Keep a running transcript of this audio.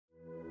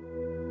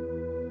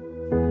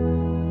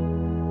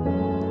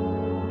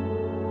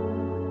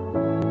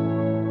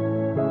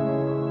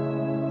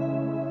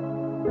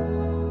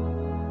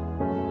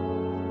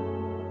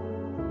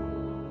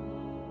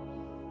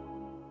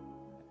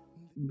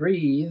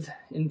Breathe,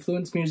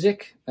 Influence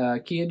Music,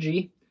 key of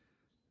G.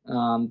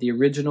 The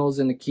original's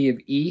in the key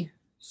of E.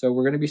 So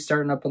we're going to be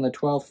starting up on the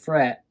 12th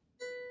fret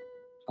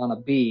on a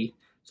B.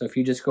 So if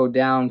you just go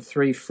down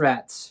 3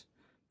 frets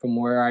from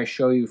where I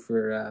show you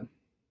for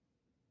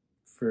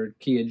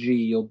key of G,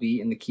 you'll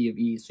be in the key of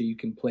E, so you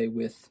can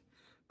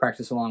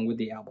practice along with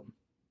the album.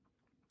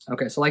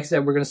 Okay, so like I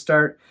said, we're going to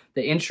start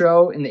the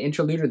intro and the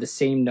interlude are the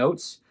same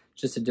notes,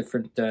 just a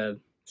different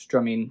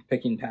strumming,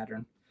 picking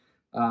pattern.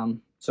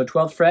 So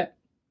 12th fret,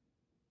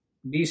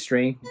 B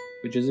string,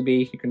 which is a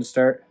B, you're going to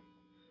start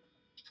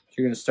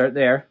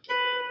there.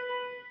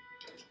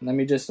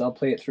 I'll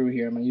play it through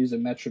here. I'm going to use a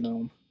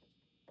metronome.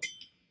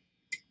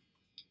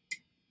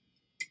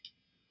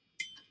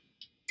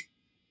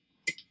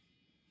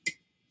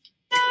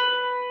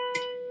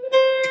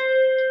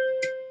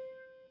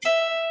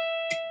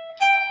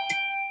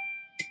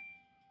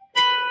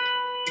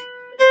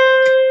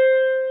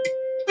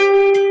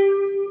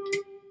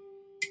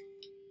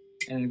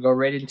 And go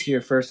right into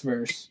your first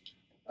verse.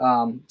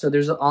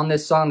 So on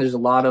this song, there's a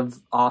lot of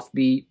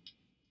offbeat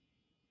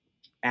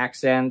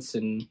accents,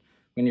 and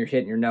when you're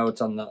hitting your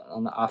notes on the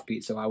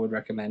offbeat, so I would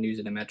recommend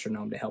using a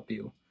metronome to help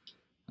you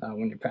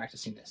when you're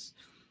practicing this.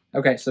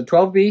 Okay, so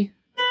 12B,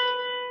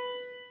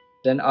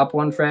 then up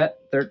 1 fret,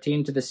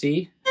 13 to the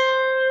C,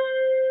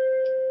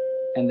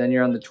 and then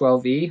you're on the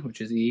 12E, which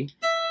is E,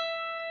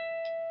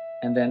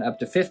 and then up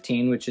to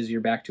 15, which is you're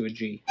back to a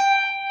G.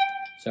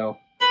 So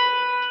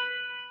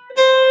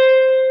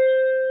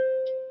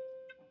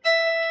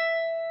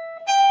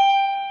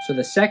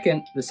the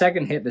second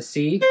hit, the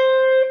C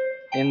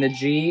and the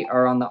G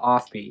are on the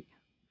offbeat,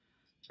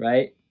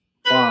 right?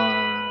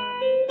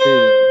 1,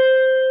 2.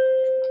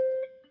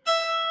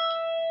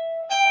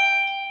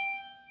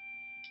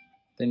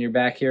 Then you're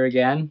back here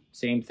again,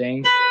 same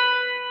thing.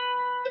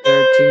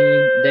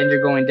 13. Then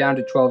you're going down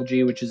to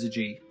 12G, which is a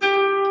G.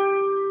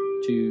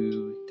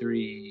 2,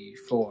 3,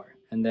 4,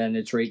 and then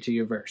it's right to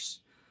your verse.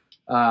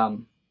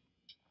 I'll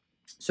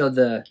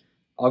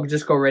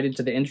just go right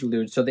into the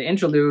interlude. So the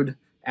interlude,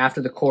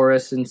 after the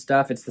chorus and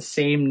stuff, it's the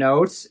same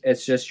notes.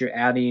 It's just you're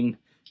adding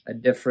a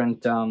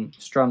different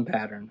strum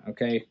pattern,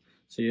 okay?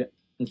 So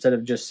instead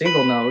of just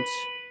single notes,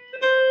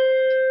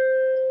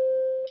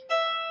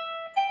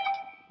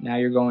 now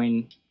you're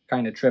going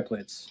kind of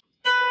triplets.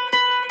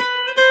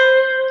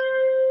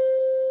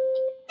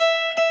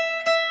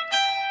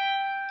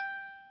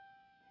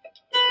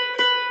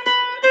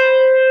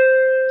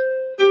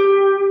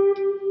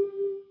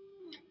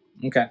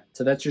 Okay,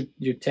 so that's your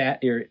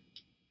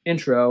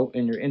intro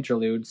and your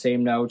interlude,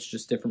 same notes,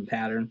 just different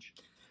patterns.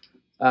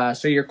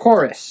 So your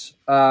chorus.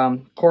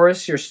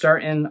 Chorus, you're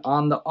starting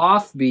on the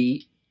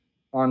offbeat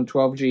on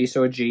 12G,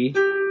 so a G.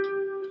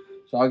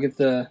 So I'll get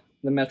the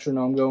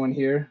metronome going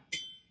here.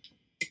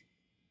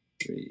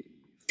 3,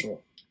 4.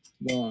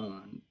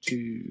 1,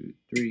 2,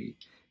 3.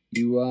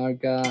 You are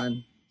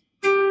God.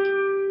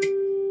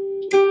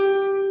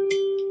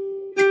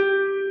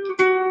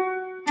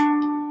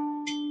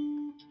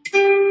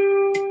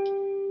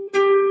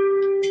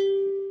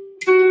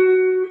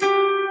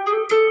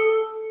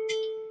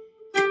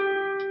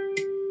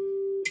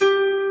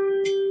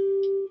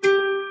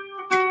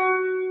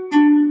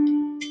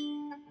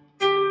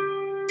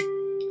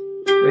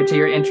 Right to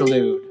your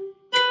interlude.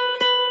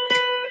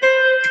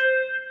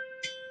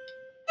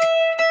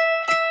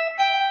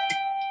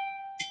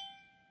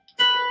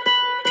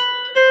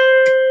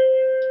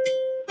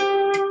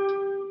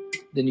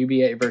 Then you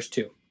be at verse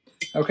 2.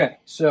 Okay,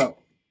 so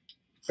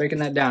breaking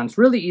that down, it's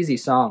a really easy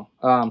song.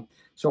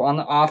 So on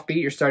the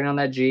offbeat, you're starting on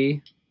that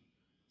G.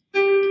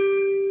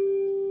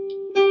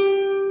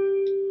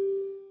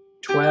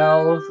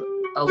 12,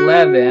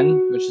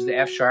 11, which is the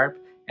F sharp,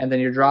 and then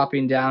you're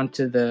dropping down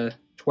to the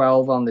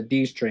 12 on the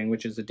D string,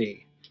 which is a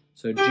D.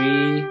 So G,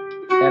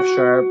 F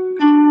sharp,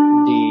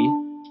 D.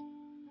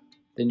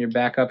 Then you're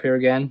back up here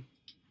again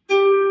for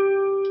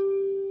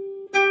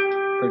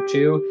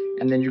 2,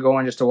 and then you're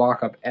going just to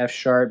walk up F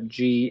sharp,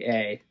 G,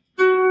 A.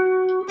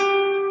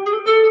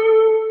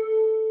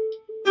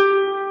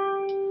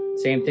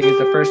 Same thing as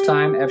the first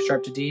time, F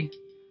sharp to D.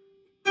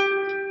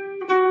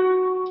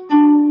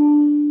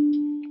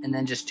 And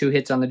then just 2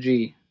 hits on the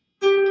G.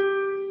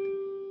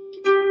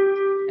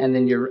 And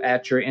then you're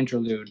at your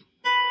interlude.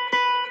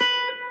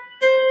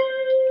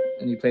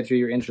 And you play through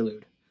your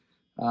interlude.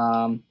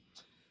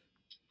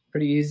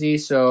 Pretty easy.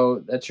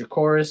 So that's your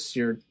chorus,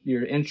 your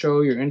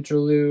intro, your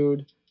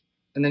interlude,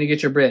 and then you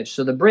get your bridge.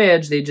 So the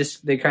bridge, they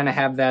kind of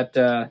have that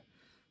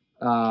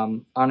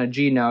on a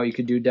G note. You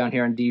could do down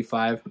here on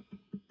D5.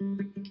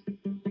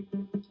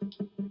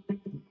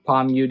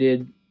 Palm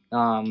muted,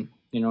 do.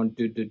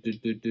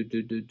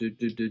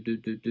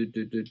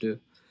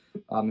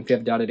 If you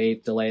have dotted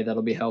 8th delay,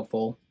 that'll be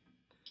helpful.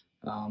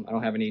 I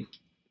don't have any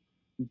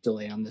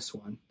delay on this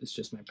one. It's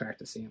just my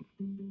practicing.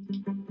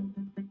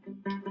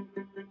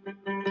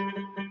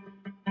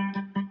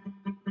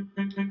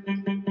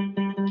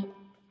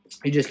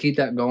 You just keep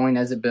that going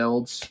as it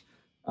builds.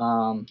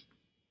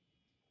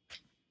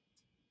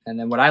 And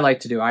then what I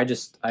like to do, I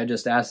just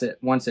ask it,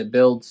 once it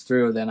builds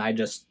through, then I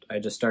just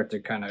start to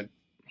kind of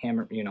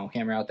hammer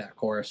out that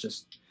chorus,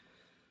 just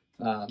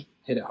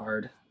hit it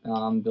hard,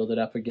 build it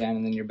up again,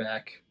 and then you're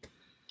back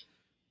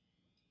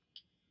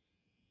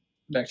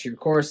to your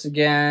chorus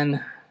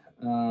again,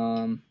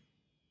 and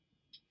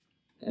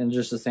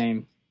just the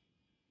same.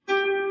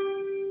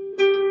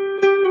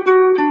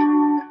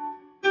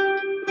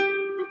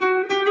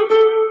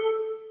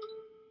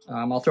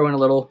 I'll throw in a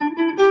little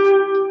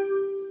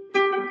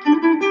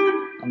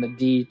on the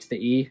D to the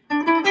E.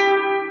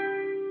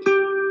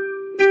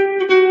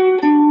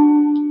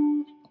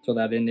 Throw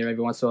that in there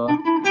every once in a while.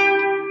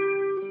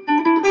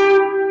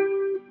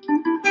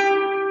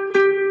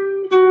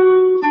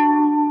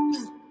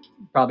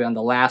 Probably on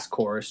the last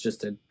chorus,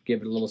 just to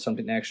give it a little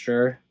something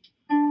extra.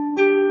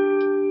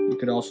 You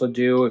could also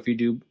do, if you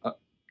do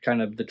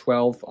kind of the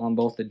 12 on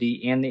both the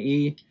D and the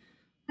E,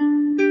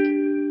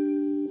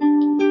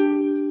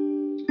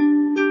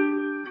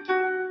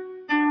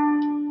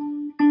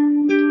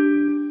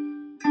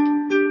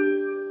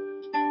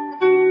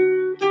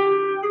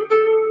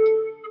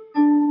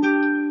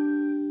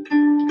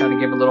 kind of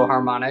give a little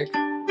harmonic.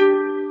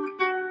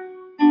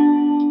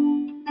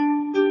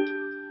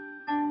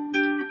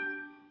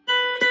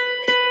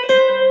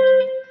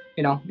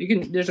 You know,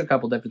 there's a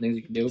couple different things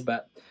you can do,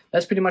 but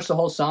that's pretty much the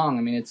whole song.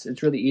 I mean, it's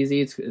really easy.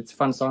 It's a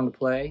fun song to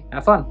play.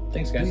 Have fun.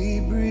 Thanks, guys.